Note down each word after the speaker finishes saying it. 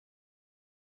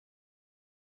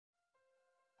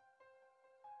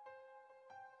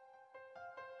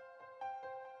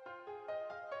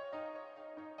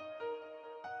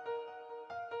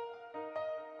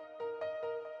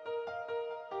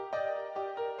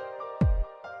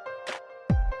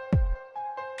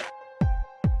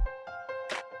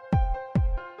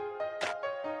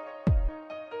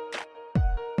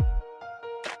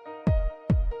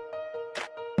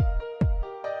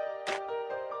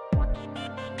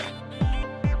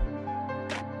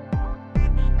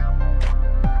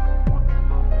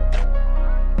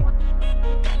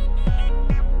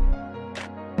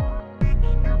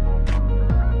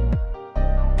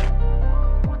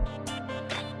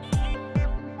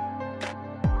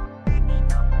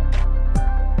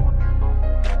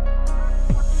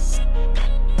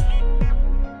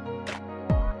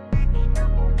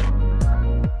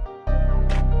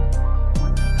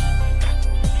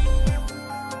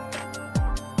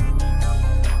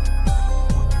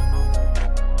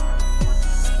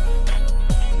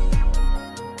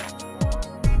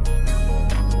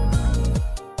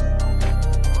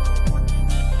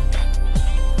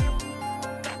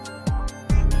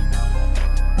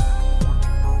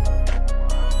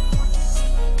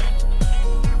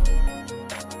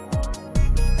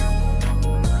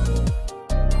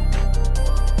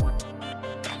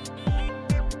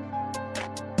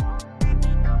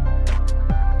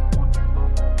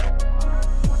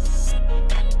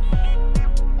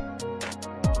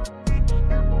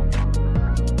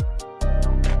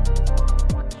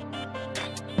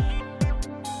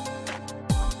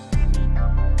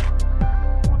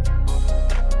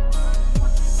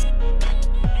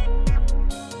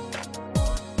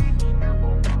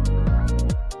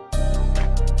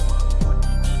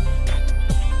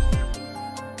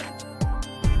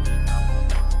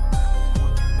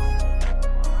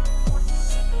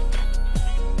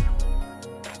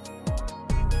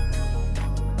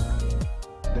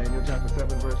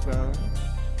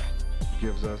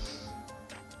gives us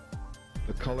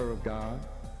the color of God,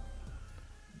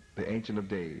 the Ancient of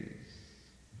Days.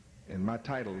 And my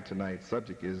title tonight's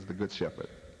subject is The Good Shepherd.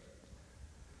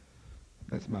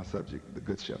 That's my subject, The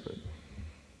Good Shepherd.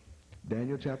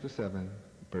 Daniel chapter 7,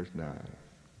 verse 9.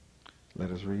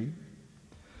 Let us read.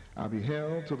 I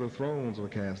beheld till the thrones were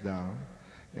cast down,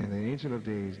 and the Ancient of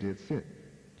Days did sit,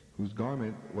 whose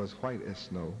garment was white as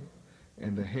snow,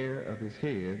 and the hair of his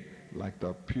head like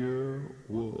the pure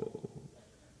wool.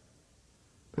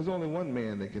 There's only one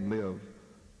man that can live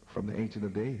from the Ancient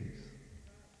of Days.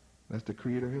 That's the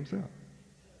Creator himself.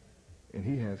 And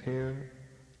he has hair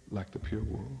like the pure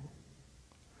wool.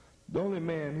 The only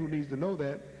man who needs to know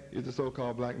that is the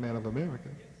so-called black man of America.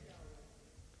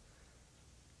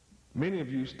 Many of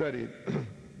you studied,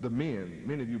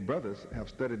 many of you brothers have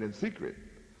studied in secret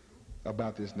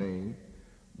about this name,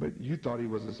 but you thought he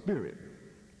was a spirit.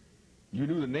 You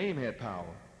knew the name had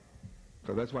power,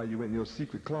 because that's why you went in your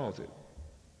secret closet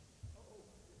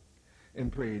and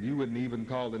prayed. You wouldn't even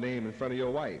call the name in front of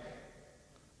your wife,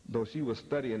 though she was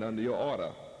studying under your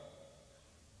order.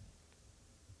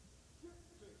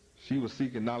 She was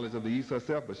seeking knowledge of the East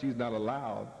herself, but she's not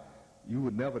allowed. You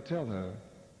would never tell her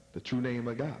the true name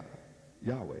of God,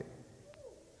 Yahweh.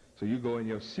 So you go in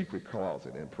your secret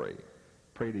closet and pray.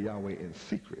 Pray to Yahweh in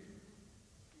secret.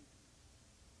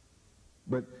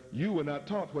 But you were not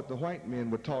taught what the white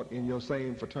men were taught in your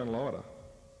same fraternal order.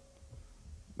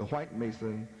 The white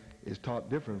Mason is taught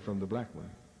different from the black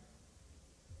one.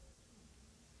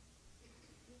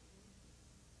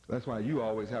 That's why you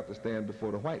always have to stand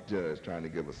before the white judge trying to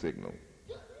give a signal.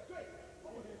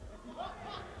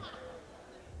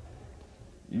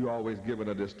 You always giving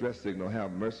a distress signal,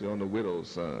 have mercy on the widow's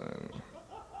son.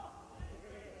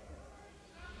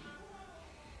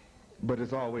 But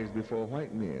it's always before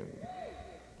white men.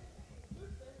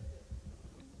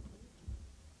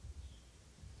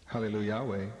 Hallelujah,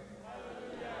 Yahweh.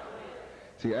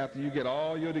 See, after you get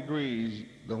all your degrees,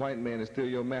 the white man is still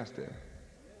your master.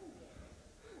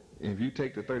 If you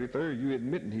take the 33rd, you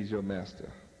admitting he's your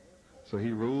master. So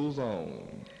he rules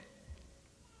on.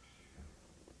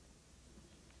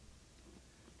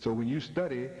 So when you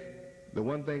study, the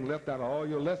one thing left out of all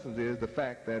your lessons is the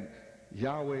fact that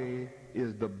Yahweh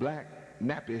is the black,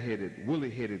 nappy-headed,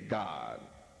 woolly-headed God,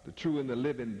 the true and the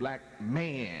living black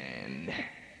man.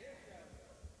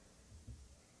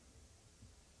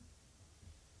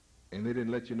 And they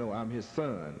didn't let you know I'm his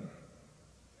son.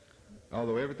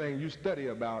 Although everything you study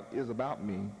about is about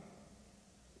me,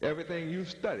 everything you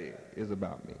study is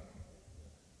about me.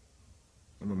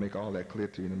 I'm going to make all that clear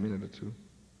to you in a minute or two.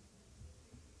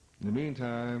 In the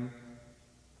meantime,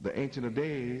 the Ancient of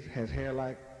Days has hair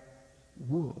like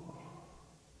wool,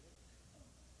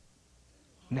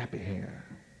 nappy hair,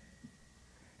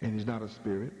 and he's not a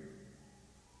spirit.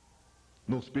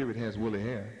 No spirit has woolly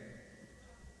hair.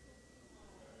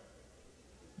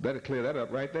 Better clear that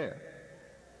up right there.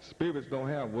 Spirits don't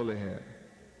have woolly hair.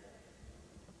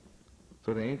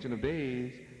 So the Ancient of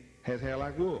Days has hair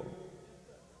like wool.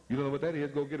 You don't know what that is?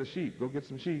 Go get a sheep. Go get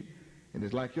some sheep, and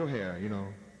it's like your hair, you know,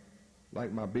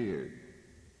 like my beard.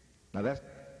 Now that's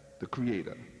the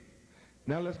Creator.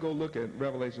 Now let's go look at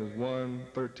Revelations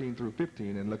 1:13 through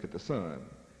 15 and look at the Son,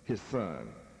 his Son.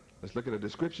 Let's look at a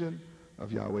description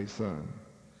of Yahweh's Son.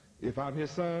 If I'm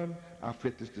his son, I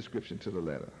fit this description to the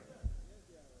letter.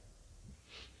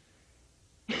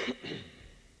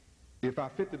 If I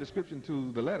fit the description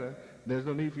to the letter, there's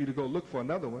no need for you to go look for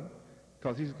another one,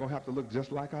 because he's going to have to look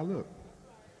just like I look.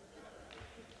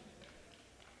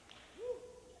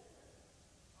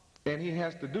 And he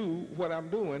has to do what I'm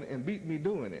doing and beat me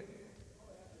doing it.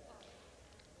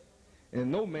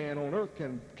 And no man on earth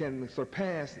can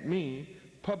surpass me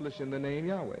publishing the name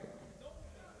Yahweh.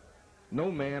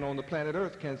 No man on the planet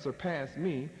earth can surpass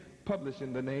me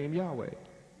publishing the name Yahweh.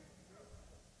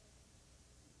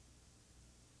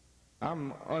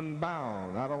 I'm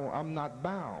unbound. I'm not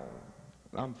bound.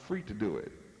 I'm free to do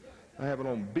it. I have it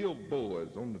on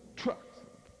billboards, on the trucks,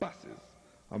 buses,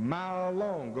 a mile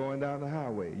long going down the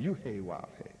highway. YBY,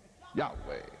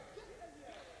 Yahweh.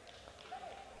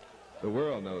 The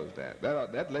world knows that.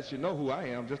 That lets you know who I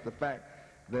am, just the fact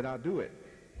that I do it.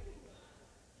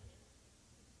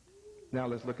 Now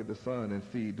let's look at the sun and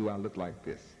see, do I look like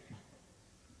this?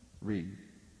 Read.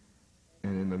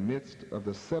 And in the midst of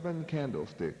the 7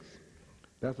 candlesticks,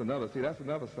 that's another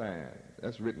sign.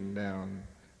 That's written down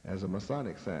as a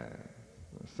Masonic sign,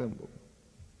 a symbol.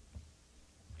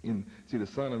 See, the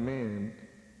Son of Man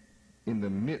in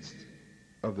the midst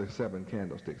of the 7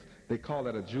 candlesticks. They call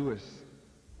that a Jewish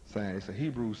sign. It's a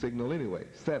Hebrew signal anyway.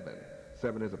 7.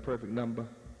 7 is a perfect number.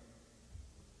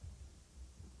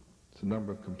 It's a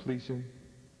number of completion.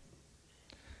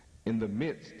 In the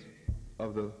midst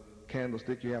of the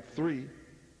candlestick, you have 3.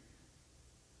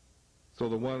 So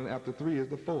the one after 3 is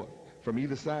the 4th. From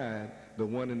either side, the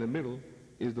one in the middle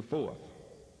is the 4th.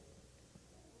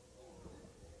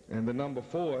 And the number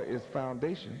 4 is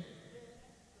foundation.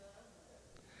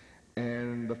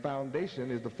 And the foundation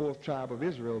is the 4th tribe of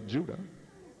Israel, Judah,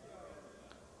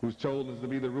 who's chosen to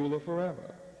be the ruler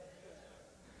forever.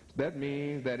 That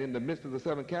means that in the midst of the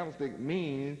 7th candlestick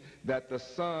means that the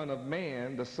Son of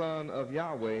Man, the Son of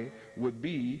Yahweh, would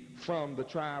be from the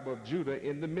tribe of Judah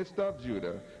in the midst of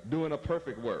Judah, doing a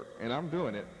perfect work. And I'm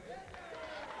doing it.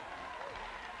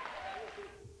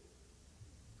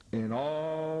 And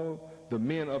all the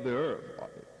men of the earth,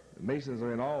 Masons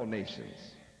are in all nations.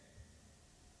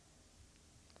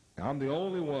 I'm the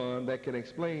only one that can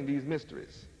explain these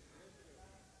mysteries.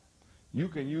 You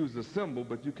can use the symbol,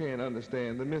 but you can't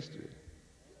understand the mystery.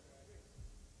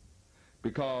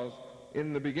 Because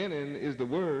in the beginning is the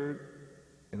Word,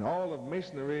 and all of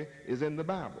Masonry is in the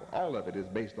Bible. All of it is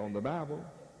based on the Bible.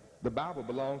 The Bible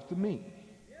belongs to me.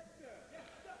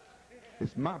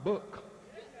 It's my book.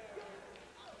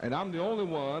 And I'm the only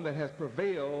one that has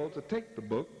prevailed to take the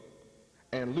book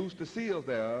and loose the seals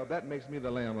thereof. That makes me the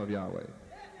Lamb of Yahweh.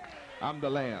 I'm the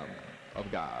Lamb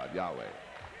of God, Yahweh.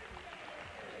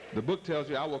 The book tells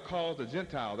you, I will cause the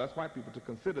Gentiles, that's white people, to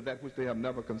consider that which they have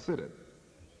never considered.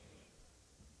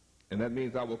 And that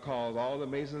means I will cause all the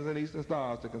Masons and Eastern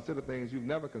Stars to consider things you've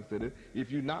never considered. If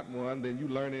you're not one, then you're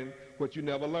learning what you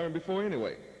never learned before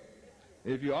anyway.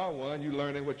 If you are one, you're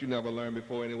learning what you never learned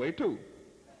before anyway, too.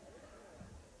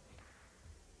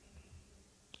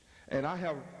 And I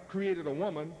have created a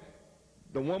woman,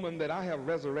 the woman that I have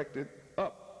resurrected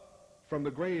up from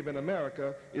the grave in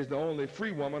America is the only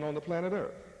free woman on the planet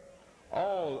Earth.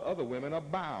 All other women are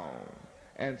bound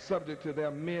and subject to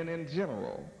their men in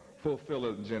general.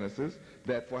 Fulfilled Genesis,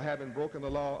 that for having broken the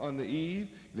law under Eve,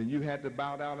 then you had to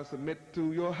bow down and submit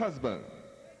to your husband.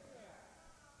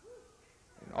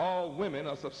 And all women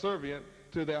are subservient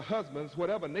to their husbands,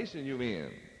 whatever nation you're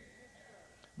in.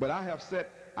 But I have set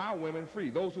our women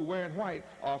free. Those who wear in white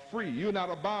are free. You're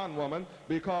not a bondwoman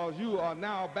because you are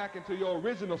now back into your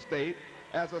original state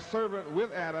as a servant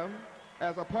with Adam,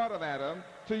 as a part of Adam,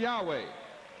 to Yahweh.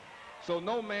 So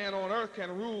no man on earth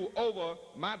can rule over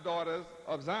my daughters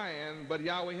of Zion but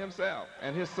Yahweh himself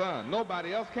and his son.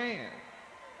 Nobody else can.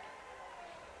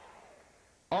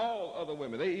 All other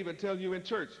women, they even tell you in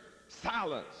church,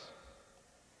 silence.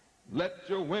 Let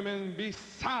your women be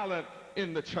silent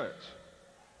in the church.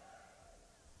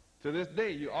 To this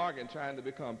day, you're arguing, trying to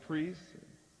become priests,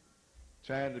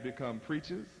 trying to become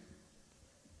preachers.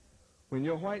 When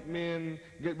your white men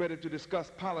get ready to discuss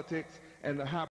politics and the high